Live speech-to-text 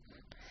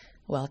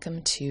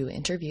Welcome to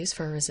Interviews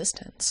for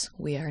Resistance.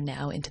 We are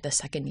now into the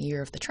second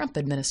year of the Trump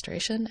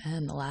administration,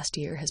 and the last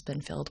year has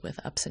been filled with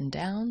ups and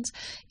downs,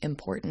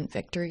 important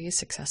victories,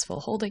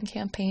 successful holding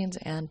campaigns,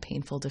 and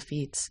painful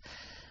defeats.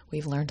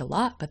 We've learned a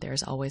lot, but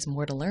there's always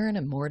more to learn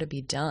and more to be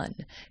done.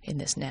 In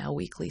this now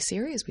weekly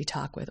series, we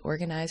talk with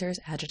organizers,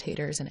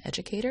 agitators, and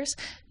educators,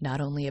 not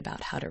only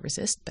about how to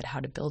resist, but how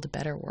to build a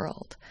better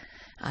world.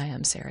 I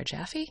am Sarah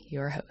Jaffe,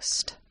 your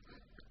host.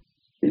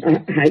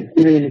 Hi,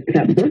 my name is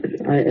Kat Brooks.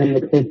 I am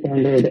the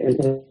co-founder of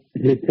the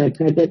Anti-Hate Crime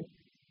Project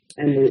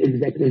and the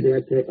executive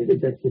director of the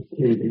Justice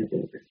Teams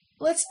Network.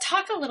 Let's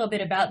talk a little bit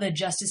about the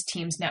Justice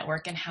Teams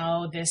Network and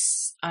how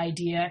this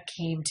idea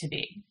came to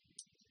be.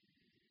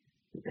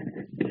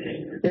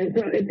 Right,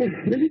 so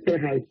this story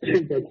has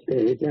two big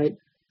stories, right?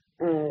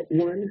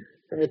 One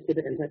starts with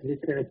the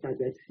Anti-Hate Crime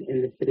Project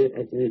in the city of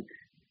Oakland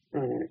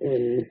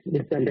in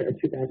December of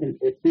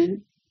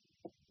 2014,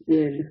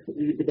 when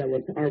we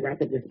developed our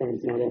rapid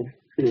response model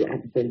to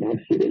officer-involved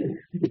shootings,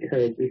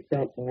 because we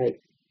felt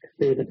like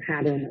there was a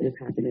pattern that was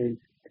happening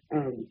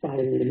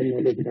following the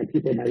murders of our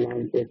people by law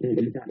enforcement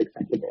that was not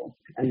acceptable,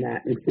 and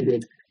that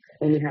included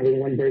only having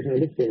one version of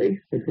the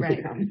story, which was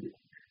the cops,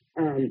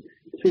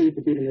 two,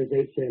 the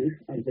demonization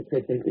of the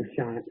person that was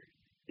shot,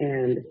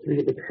 and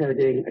three, the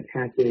targeting,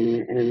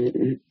 attacking,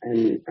 and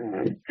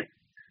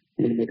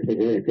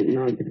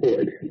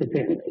non-support for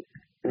families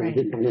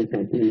who found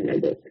themselves in the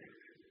murder.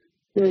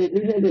 So we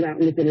rolled it out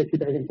in December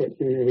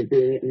 2014, and we're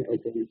doing it in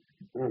Oakland.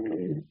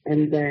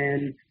 And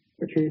then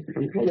Patrice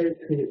Colors,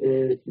 who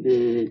is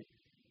the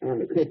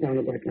co-founder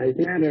of Black Lives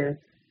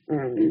Matter,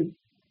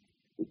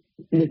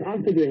 was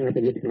also doing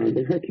rapid response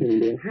in her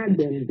community and had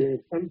been doing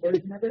some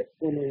version of it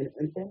when we were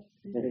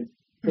in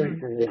her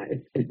entire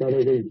life. Her brother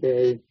was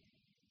very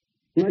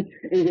much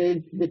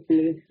engaged with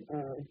the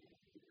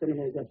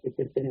criminal justice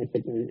system at the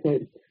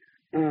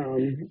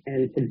time,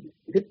 and some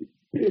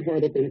pretty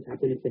horrible things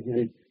happened to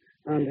him.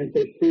 And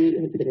so she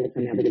has been able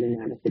to navigate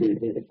that city to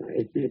the other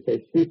side. So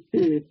she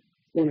too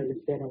wanted to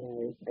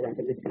formalize a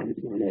rapid response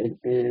model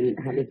and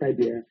have this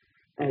idea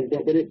of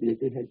what would it be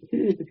if we had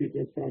teams of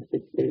people across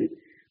the state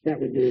that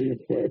were doing this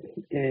work.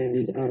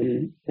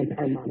 And since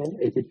our model,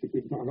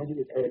 APCC's model,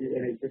 was already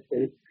in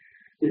existence,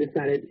 we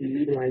decided to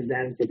utilize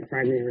that as the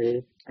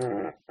primary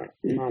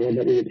model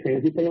that we would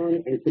train people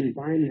on and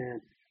combine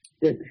that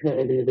with her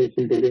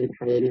organization, the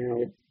Empower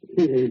Now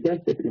Healing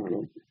Justice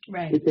Model.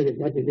 Right. Because as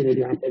much as we need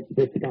rapid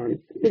response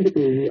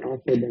physically, we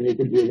also then need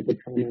to deal with the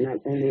trauma not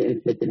only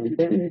inflicted on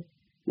families,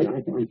 but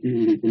also on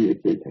communities in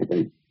which this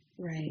happens.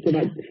 Right. So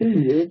about 2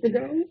 years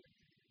ago,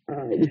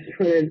 we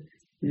started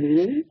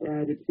meeting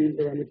with teams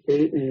around the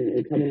state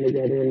and coming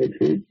together in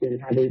retreats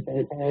and having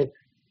phone calls,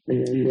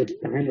 and then we're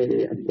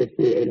finally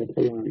officially able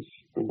to launch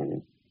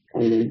on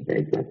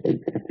Wednesday.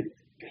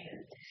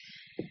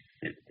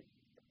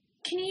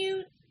 Can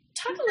you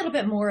talk a little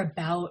bit more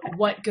about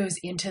what goes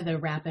into the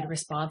rapid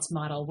response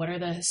model? What are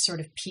the sort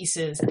of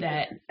pieces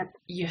that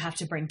you have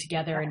to bring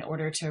together in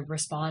order to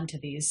respond to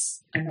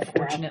these,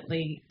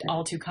 unfortunately,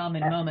 all too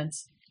common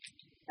moments?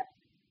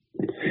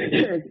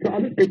 Sure. So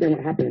I'll just break down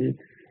what happened.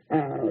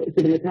 So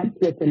when the cops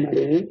kill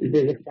somebody,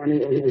 the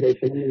responding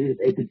organization, and we use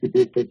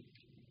APCP for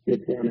this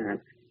format,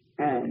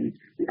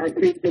 our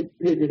Facebook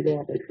pages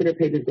go up, our Twitter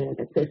pages go up,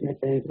 our personal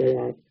phones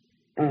go up.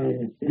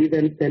 We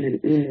then send an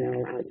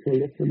email out to a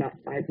list of about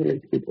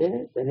 500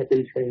 people that have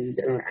been trained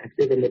and are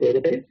active in the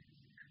database.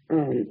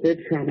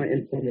 They're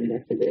trauma-informed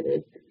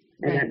investigators,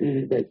 and that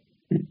means that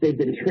they've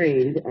been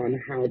trained on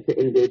how to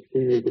engage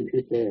communities and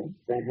people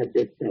that have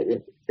just dealt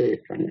with serious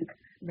trauma.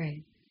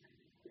 Right.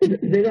 So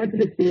they got to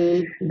the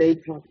scene, they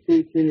talked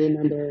to community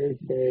members,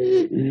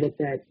 they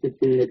looked at the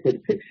scene, they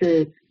took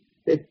pictures,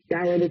 they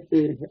scoured the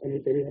scene for any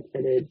video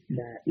footage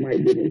that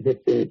might be in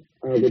existence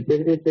with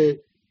businesses.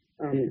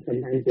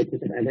 Sometimes they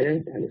pick up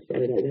evidence that was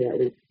started out that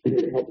was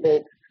really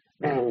helpful,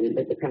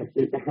 that the cops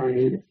leave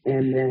behind,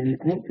 and then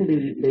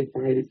hopefully they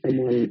find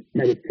someone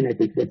that is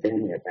connected to the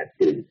family at that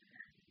scene.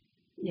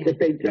 Yeah. If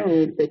they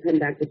don't, they come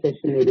back to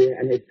social media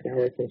and they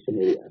scour social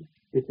media,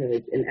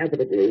 because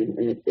inevitably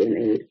in this day and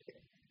age,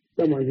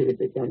 someone who is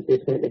on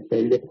Facebook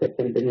will put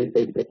something on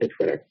Facebook or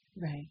Twitter.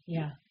 Right,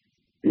 yeah.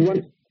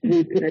 Once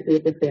we connected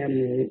with the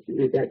family,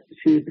 we've got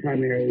two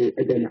primary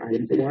agenda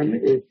items. One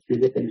is to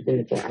within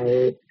 24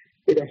 hours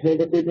either hold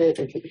a legal or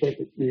support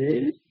the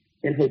community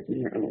and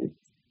hosting their own.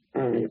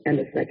 And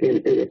the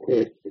second is, of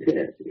course,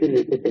 to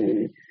meet the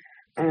family.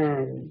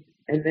 And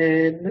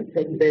then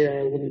from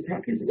there, when we're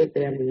talking to the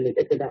family,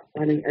 it's about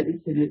finding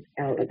everything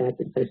out about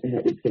the person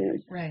that we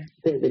can. Right.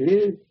 So the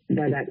news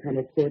by that time,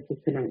 of course, has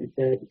come out and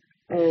said,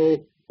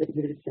 oh, the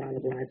police shot a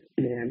black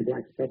man,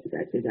 black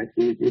suspect is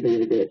actually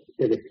really good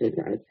for this case.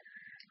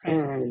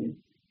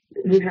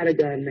 He had a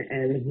gun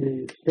and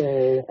he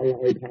stole a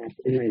lollipop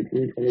in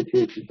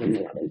 1922 from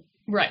 9/11.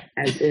 Right.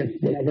 As if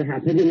whatever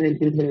happened in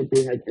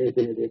 1922 has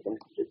anything to do with what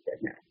just said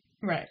now.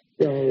 Right.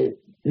 So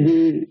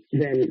we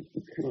then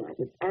come up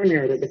with our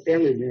narrative, the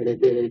family's narrative,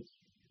 really.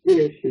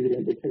 He or she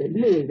went to the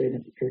blue, they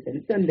went to church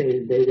on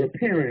Sundays, they were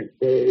parents,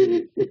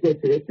 they were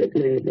close to their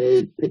siblings,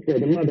 they took care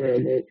of the mother,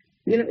 they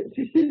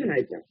to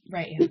humanize them.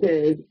 Right. Yeah.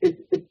 Because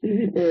it's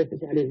easy for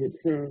society to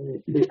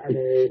turn the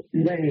other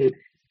way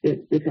if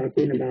we're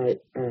talking about,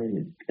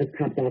 as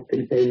cops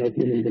often say, no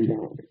humans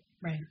involved.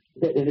 Right.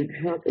 But when we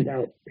talk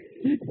about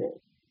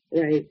people,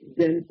 right,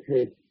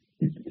 dentists,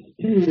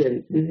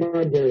 students,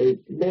 mothers,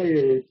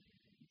 lawyers,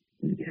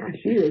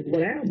 cashiers,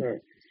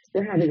 whatever,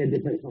 we're having a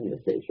different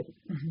conversation.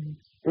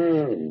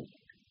 Mm-hmm.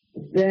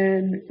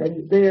 Then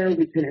from there,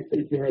 we connect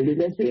them to our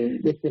legal team,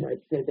 which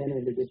provides pro bono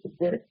legal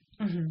support.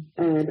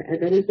 Mm-hmm.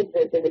 And then we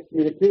support them with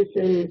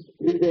communications,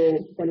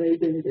 legal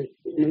fundraising. There's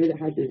money that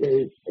has to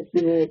raise a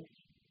funeral.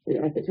 We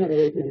also try to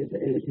raise money for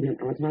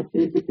independent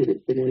autopsies because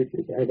it's the one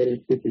piece of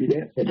evidence we can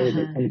get that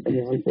doesn't come from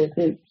law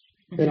enforcement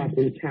that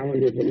often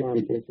challenges what law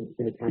enforcement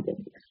has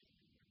happened.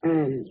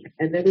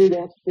 And then we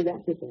walk the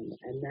walk with them,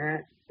 and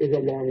that is a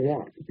long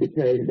walk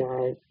because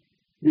while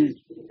these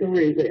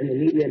stories are in the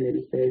media,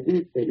 maybe for a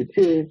week, maybe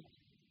two,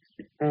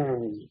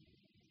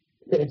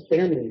 for the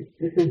families,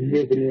 this is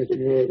years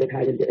and years of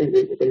having to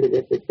engage with the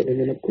legal system. And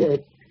then, of course,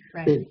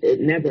 Right.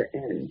 it never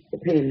ends. The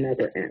pain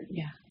never ends.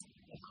 Yeah,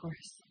 of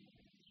course.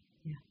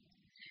 Yeah.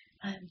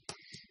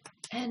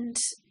 And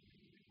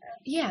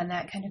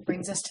that kind of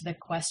brings us to the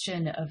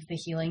question of the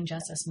healing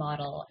justice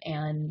model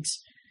and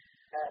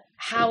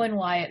how and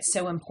why it's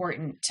so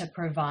important to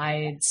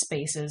provide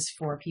spaces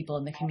for people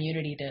in the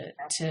community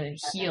to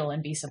heal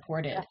and be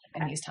supported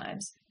in these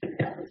times.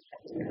 Sure.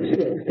 So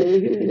the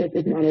healing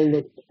justice model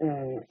looks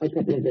a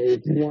couple of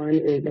ways. One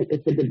is, like I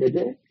said, the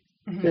vigil.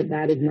 Mm-hmm.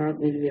 That is not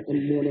only a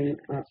morning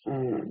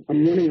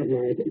of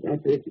life, it's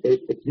also a space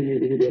for the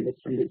community to be able to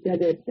come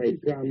together, play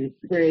drums,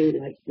 pray,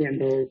 light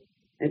candles,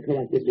 and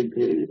collectively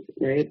grieve,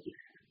 right?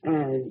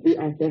 We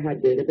also have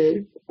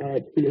database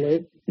of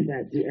healers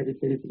that do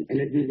everything from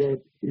energy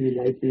work to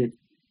licensed,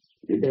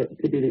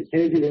 to being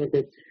energy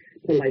workers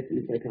to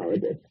licensed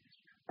psychologists.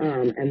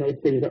 And those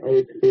things are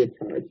always free of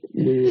charge.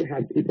 We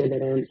have people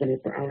that are on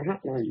 24-hour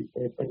hotlines.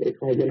 There's somebody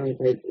called in on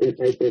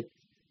crisis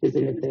who's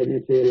in the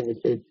program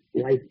to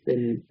life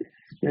and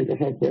mental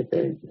health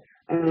workers.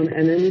 And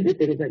then we do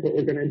things like what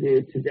we're going to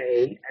do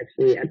today,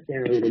 actually at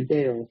San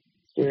Jail,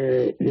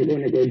 where we're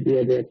going to go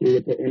deal directly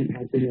with the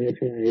impact of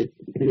militarized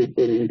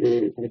policing and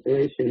doing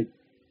incarceration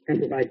and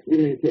provide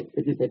healing tips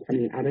to people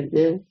coming out of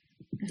jail,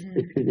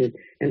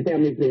 and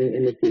families living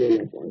in the city of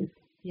loved ones.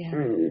 Yeah.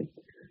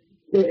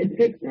 So it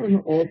takes on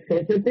all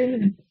sorts of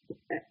things,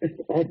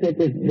 all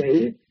sorts of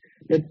ways,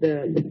 but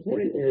the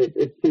point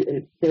is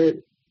to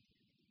insert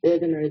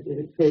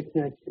organizing,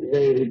 protest,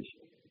 rage,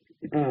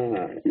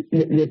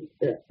 with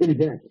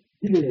in-depth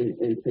healing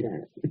into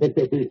that. But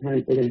taking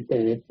time for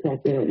themselves,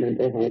 talking about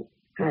mental health,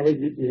 how are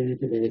you doing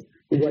today,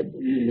 what do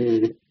you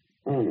need,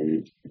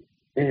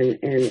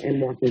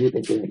 and walking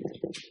people through that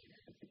process.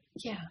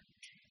 Yeah.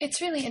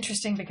 It's really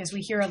interesting because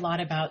we hear a lot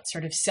about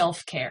sort of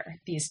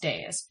self-care these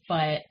days,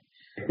 but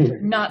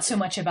not so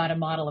much about a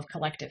model of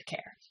collective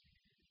care.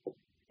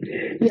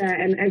 Yeah,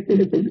 and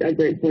actually this is a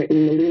great point.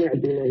 And Melina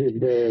Abdullah, who's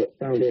the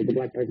founder of the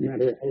Black Lives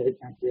Matter LA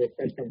chapter,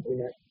 said something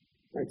that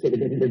I sort of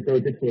been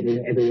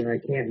regurgitating everywhere I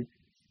can.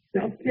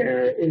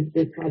 Self-care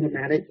is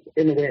problematic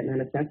in the way it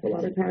manifests a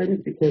lot of times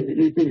because it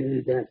usually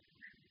means that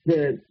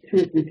the 2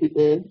 or 3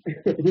 people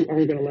who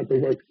aren't going to let the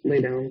work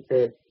lay down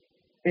for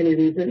any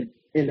reason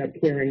end up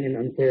carrying an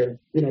unfair,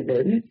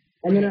 burden.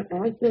 And then it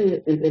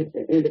also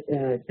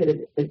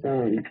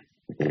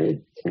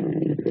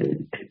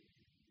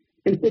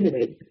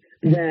insinuates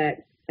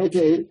that,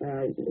 okay,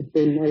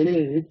 say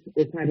Marlene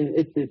is having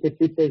issues, if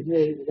she says,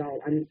 hey,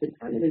 I'm just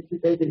incontinent, she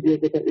goes and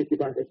deals with that issue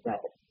by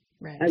herself.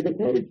 Right. As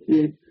opposed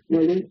to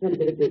Marlene comes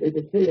to the and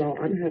says, hey, y'all,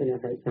 I'm having a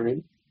hard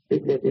time.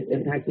 This work is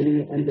impacting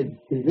me, and the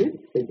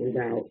group figures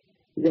out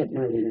what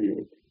Marlene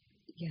needs.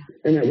 Yeah.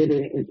 And that we're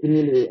doing it in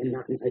community and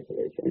not in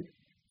isolation.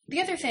 The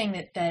other thing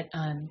that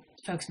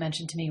folks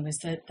mentioned to me was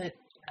that the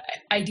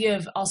idea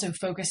of also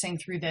focusing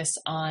through this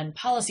on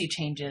policy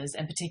changes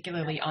and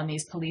particularly on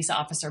these police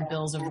officer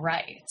bills of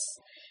rights.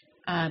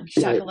 Can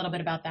you talk a little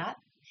bit about that?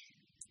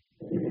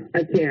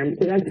 I can.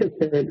 So that's just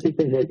the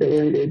piece of work that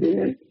we're engaging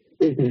in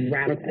is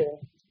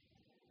radical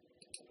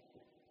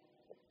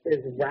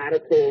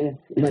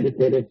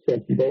legislative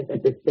shifts both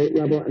at the state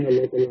level and the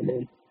local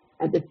level.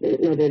 At the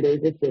state level,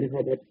 there's this thing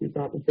called the Police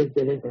Officers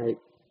Bill of Rights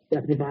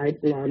that provides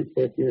law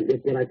enforcement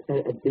with what I call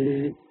a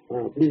blue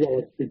wall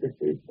of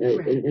secrecy,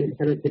 an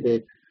impenetrable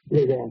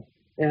blue wall.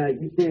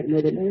 You can't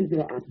know the names of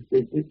the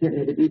officers. You can't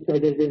know the details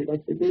of the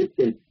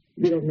investigation.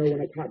 You don't know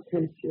when a cop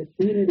comes to your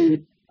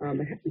community,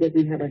 does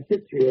he have a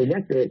history, a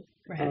record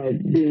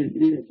of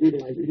being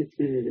utilized in his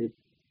community.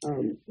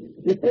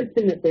 The first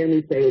thing that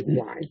families say is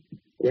why,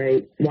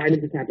 right? Why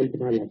did this happen to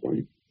my loved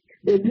one?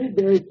 They move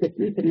very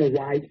quickly from the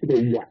why to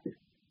the what.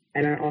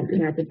 And I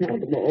often have to tell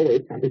them, well,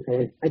 always have to tell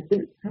them, I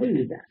can't tell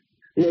you that.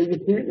 You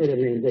can't know the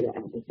names of the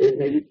officers.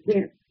 You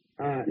can't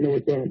know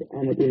what's going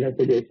on with the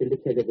investigation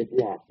because of this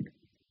law,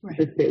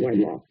 the statewide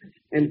law.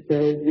 And so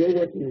we're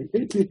working on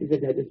 3 pieces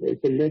of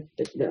legislation,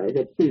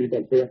 the 2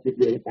 that directly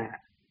deal with that.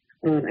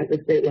 at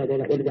the state level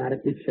that would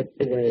radically shift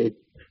the way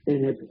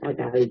in which our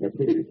bodies are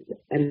policed.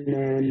 And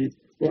then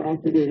we're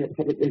also doing a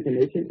public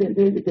information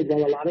campaign because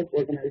while a lot of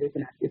organizers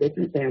and activists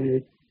and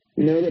families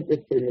know that this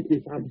thing, the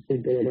Police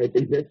Officers Bill of Rights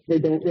exists, they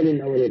don't really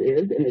know what it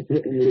is, and it's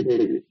written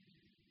legally.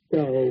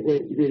 So we're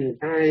doing a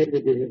guide,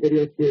 we're doing a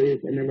video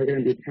series, and then we're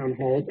going to do town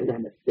halls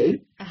around the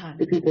state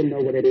so people know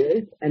what it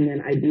is. And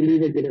then ideally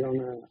we'll get it on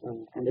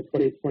the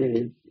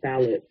 2020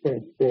 ballot for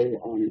a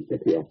full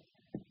repeal.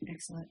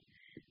 Excellent.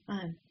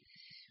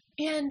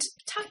 And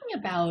talking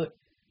about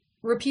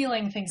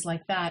repealing things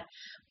like that,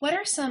 what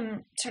are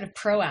some sort of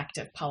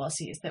proactive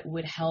policies that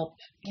would help,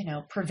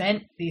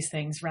 prevent these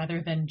things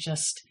rather than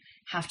just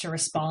have to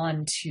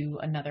respond to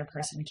another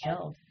person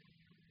killed?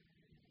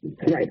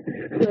 Right.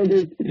 So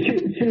there's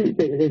two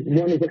things.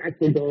 One is an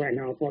actual bill right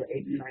now called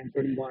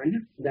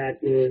 8931 that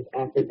is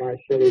offered by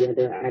Shirley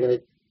Weather out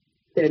of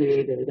San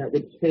Diego that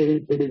would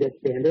change the legal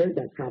standard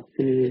that cops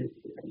can use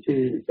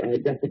to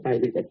justify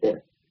legal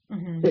force. So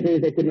it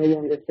means they could no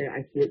longer say,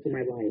 I fear for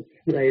my life,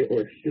 right,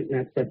 or shoot and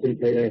ask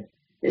questions later.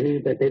 It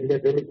means that they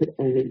literally could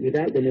only do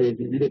that when there was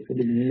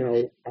literally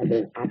no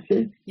other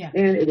option. Yeah.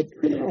 And it would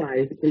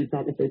criminalize police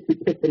officers who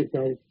put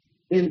themselves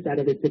inside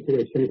of the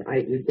situations,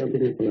 i.e.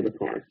 jumping in front of a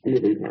car, a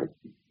moving car.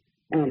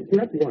 So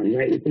that's one,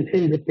 right? We can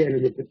change the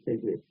standard of this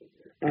business.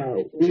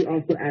 We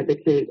also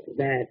advocate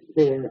that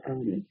for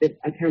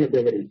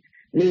accountability,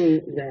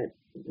 meaning that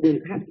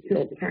when cops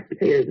kill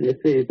taxpayers in the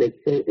cities they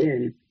fill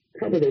in,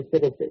 cover those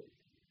civil suits.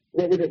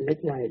 What would it look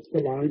like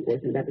for law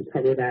enforcement that to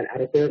cover that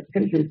out of their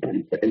pension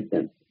fund, for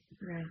instance?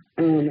 Right.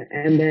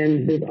 And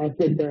then there's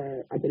also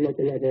at the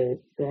local level,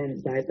 strong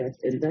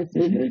divest invest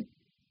movement.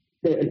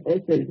 So in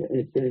Oakland, for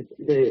instance,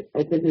 the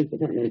Oakland Police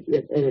Department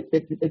gets over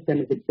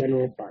 50% of the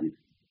general fund.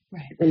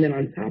 Right. And then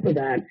on top of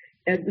that,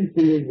 every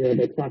single year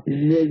they clock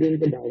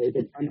millions of dollars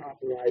of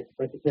unauthorized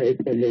budgetary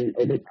spending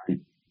over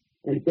time.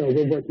 And so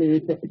we're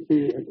working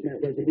to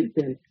implement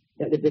resolution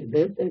that would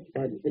divert those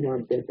funds to law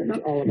enforcement.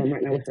 Not all of them.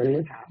 Right now we're starting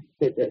with half.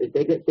 But if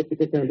they get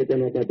 50% of the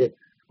general budget,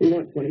 we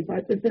want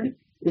 25%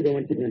 to go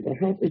into mental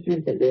health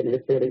issues that go into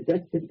restorative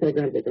justice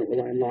programs that don't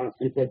rely on law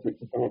enforcement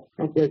to solve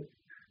conflict,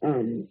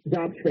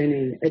 job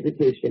training,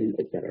 education,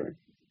 etc.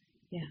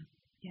 Yeah.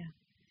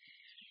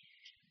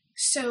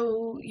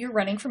 So you're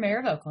running for mayor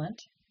of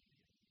Oakland.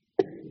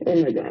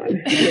 Oh my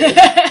God.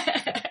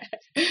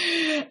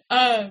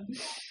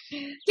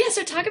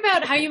 So talk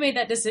about how you made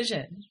that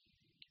decision.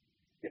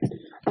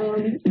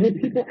 When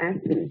people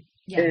ask me,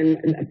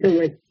 and for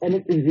like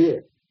almost a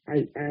year,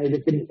 I was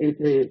getting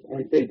inquiries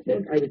on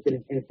Facebook. I was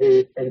getting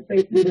inquiries from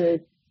faith leaders,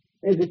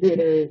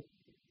 educators,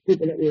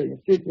 people that were in the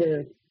streets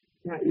with,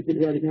 Pat, you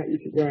should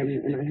run,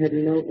 and I had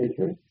no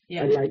interest.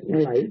 Yeah. I liked my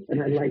life,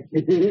 and I liked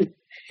to do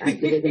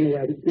activism the way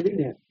I was doing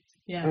it.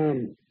 Yeah.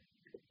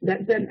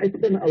 That said, I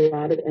spend a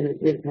lot of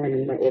energy and time,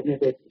 and my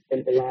organization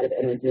spends a lot of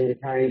energy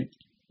and time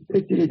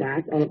pushing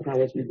back on the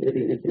policies that are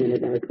being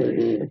implemented by our current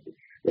mayor.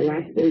 The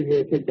last 4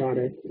 years have brought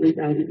us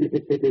 3,000 people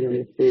sleeping on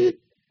the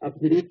street, a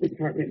police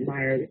department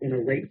mired in a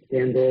rape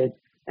scandal,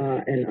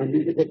 and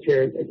musical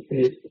chairs of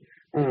peace,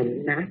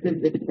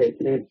 massive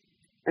displacement.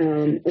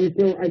 And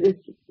so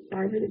I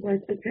really was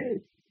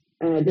okay.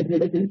 The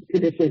political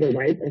conditions are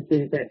right. I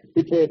think that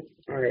people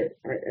are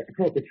I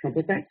call it the Trump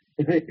effect.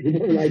 Right?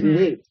 People are like,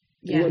 wait,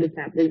 what is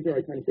happening to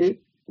our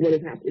country? What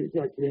is happening to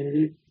our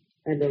communities?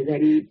 And they're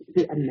ready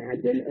to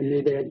imagine a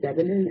new way of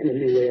governing and a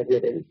new way of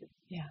living.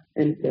 Yeah.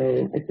 And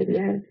so I said,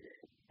 yes.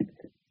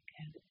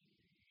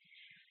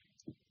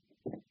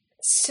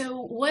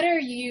 So what are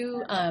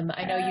you,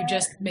 I know you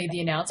just made the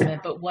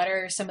announcement, but what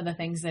are some of the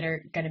things that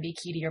are going to be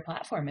key to your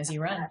platform as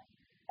you run?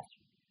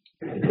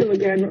 So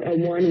again,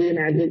 one,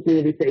 reimagine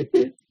community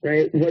safety,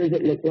 right? What does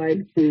it look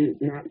like to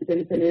not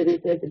spend so many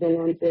resources on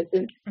law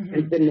enforcement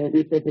and spend more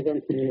resources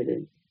on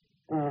community?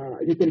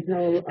 You can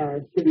tell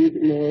cities'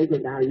 morals or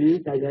values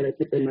by where they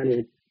put their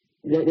money.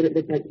 What would it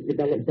look like to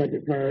develop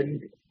budget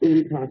priorities in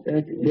the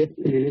process with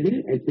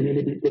community and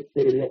community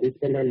dictating what we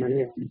spend our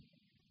money on?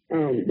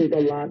 There's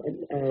a lot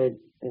of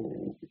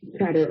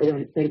chatter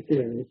around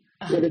sanctuaries.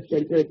 What is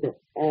sanctuary for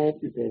all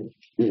people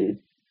need?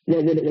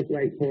 What would it look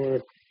like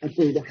for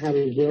actually to have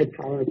a real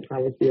power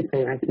policy of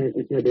harassment,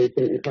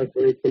 intimidation,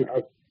 incarceration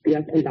of,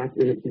 yes,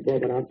 undocumented people,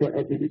 but also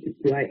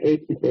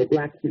LGBTQIA people,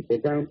 Black people,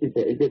 brown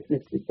people,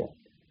 Indigenous people?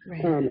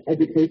 Right.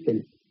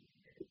 Education.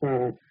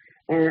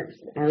 Our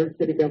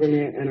city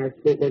government and our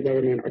school board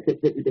government are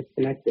completely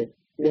disconnected.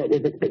 What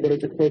does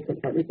a close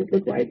partnership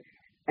look like?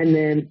 And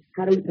then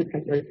how do we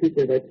protect our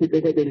teachers? Our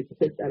teachers are being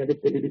pushed out of the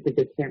city because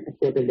they can't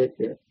afford to live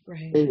here.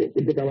 Right.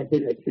 We're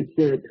developing a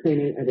teacher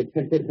training and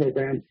retention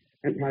program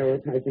and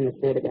prioritizing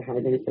affordable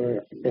housing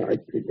for our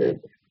teachers.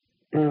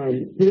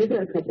 Those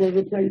are a couple of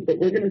the plans, but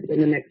we're going to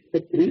spend the next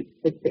 6 to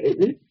 8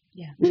 weeks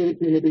doing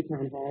community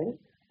town halls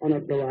on a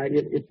variety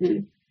of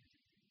issues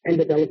and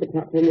develop a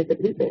platform with the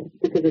people,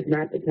 because it's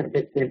not the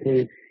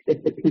campaign,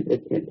 it's the people's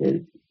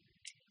campaign.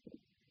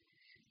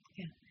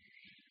 Yeah.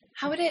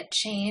 How would it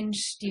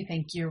change, do you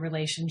think, your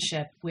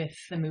relationship with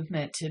the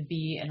movement to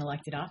be in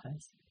elected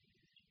office?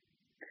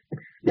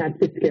 That's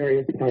the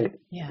scariest part.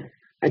 Yeah.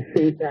 I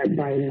think that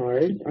by and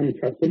large, I'm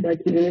trusted by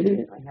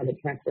community. I have a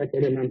track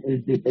record and I'm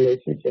in deep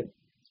relationships.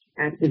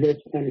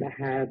 Activists tend to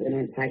have an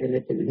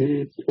antagonistic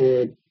view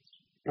toward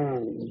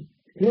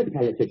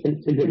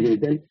politicians for good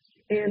reason.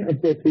 And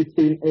of course, we've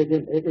seen over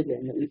and over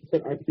again that we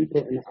put our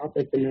people in the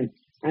office and then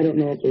I don't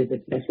know if there's a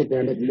special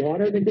brand of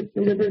water that gets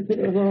delivered to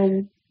their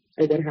home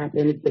or what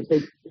happens, but they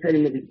turn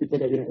into these people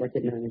that we don't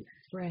recognize.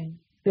 Right.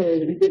 So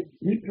we did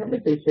deep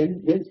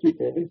conversation with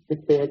people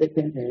before the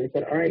campaign and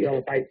said, all right, y'all,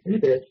 if I do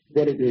this,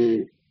 what do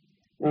you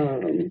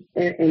need?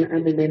 And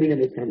I'm remaining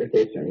in this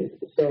conversation.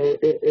 So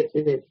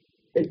it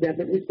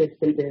definitely fixed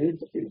some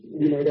things.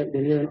 You know that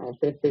when you're in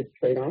office, there's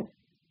trade-offs.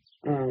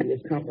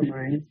 There's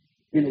compromise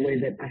in a way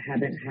that I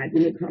haven't had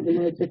to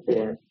compromise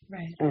before.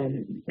 Right.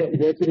 But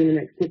working in the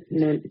next 6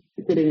 months,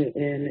 putting it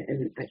in,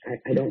 and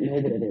I don't know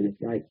what it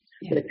looks like,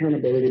 but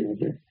accountability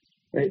measures.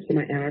 Right, so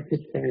my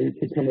anarchist friends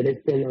who tell me they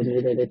still love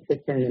me, that they still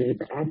stand running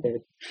for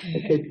office.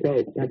 Okay,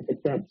 so that's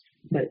what's up.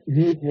 But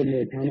you hold me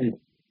accountable,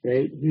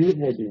 right? You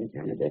hold me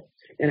accountable,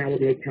 and I will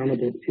be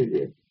accountable to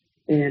you.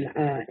 And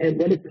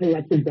what does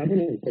collective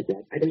governance look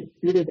like? I don't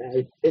see it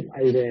as if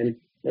I win,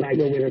 that I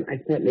go in and I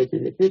start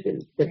making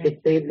decisions. But the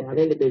same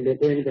model of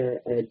delivering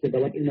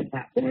developing the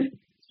platform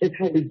is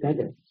how we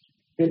govern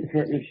in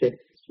partnership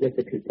with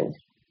the people.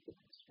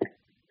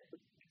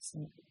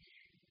 Excellent.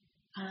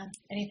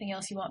 Anything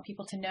else you want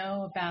people to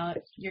know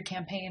about your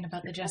campaign,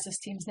 about the Justice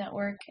Teams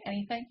Network?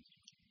 Anything?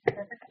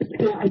 So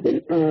I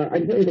think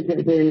the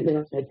campaign that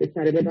I'm most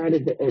excited about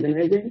is the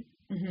organizing.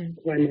 Mm-hmm.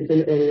 So I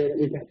mentioned earlier that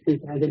we've got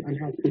 3,000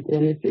 unhoused people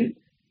on the street.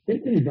 They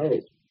can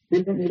vote.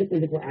 They don't need a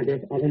physical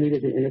address. All they need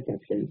is an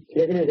intersection.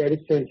 We're going to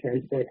register and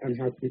transport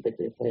unhoused people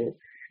to the polls.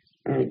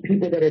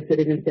 People that are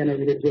sitting in Santa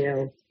Rita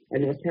Jail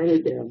and North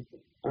County Jail,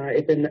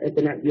 if they're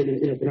not getting,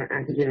 if they're not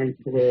actively on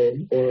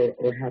parole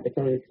or have a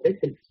felony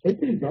conviction, they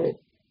can vote.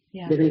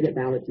 Yeah. They're going to get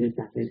ballots in a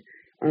second.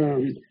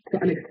 So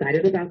I'm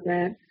excited about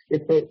that.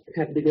 If folks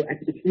have to go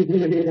execute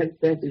any of that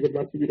stuff, we would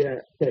love for you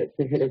to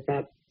hit us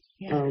up.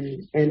 Yeah.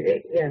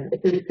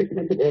 It's really 6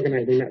 months of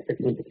organizing, not 6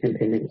 months of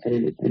campaigning.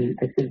 And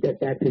I think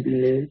that will be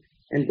new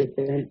and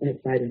different and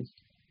exciting.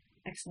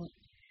 Excellent.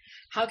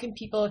 How can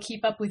people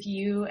keep up with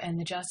you and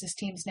the Justice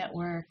Teams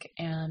Network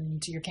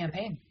and your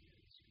campaign?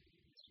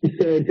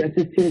 So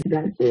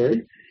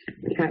justiceteams.org,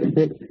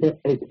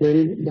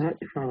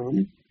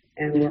 catbooksforoakland.com,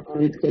 and we're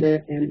on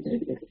Twitter and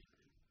Facebook.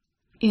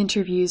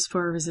 Interviews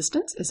for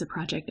Resistance is a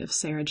project of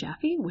Sarah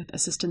Jaffe with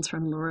assistance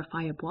from Laura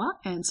Fayabois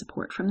and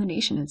support from the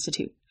Nation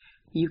Institute.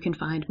 You can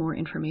find more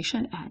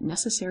information at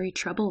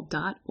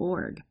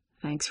necessarytrouble.org.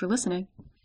 Thanks for listening.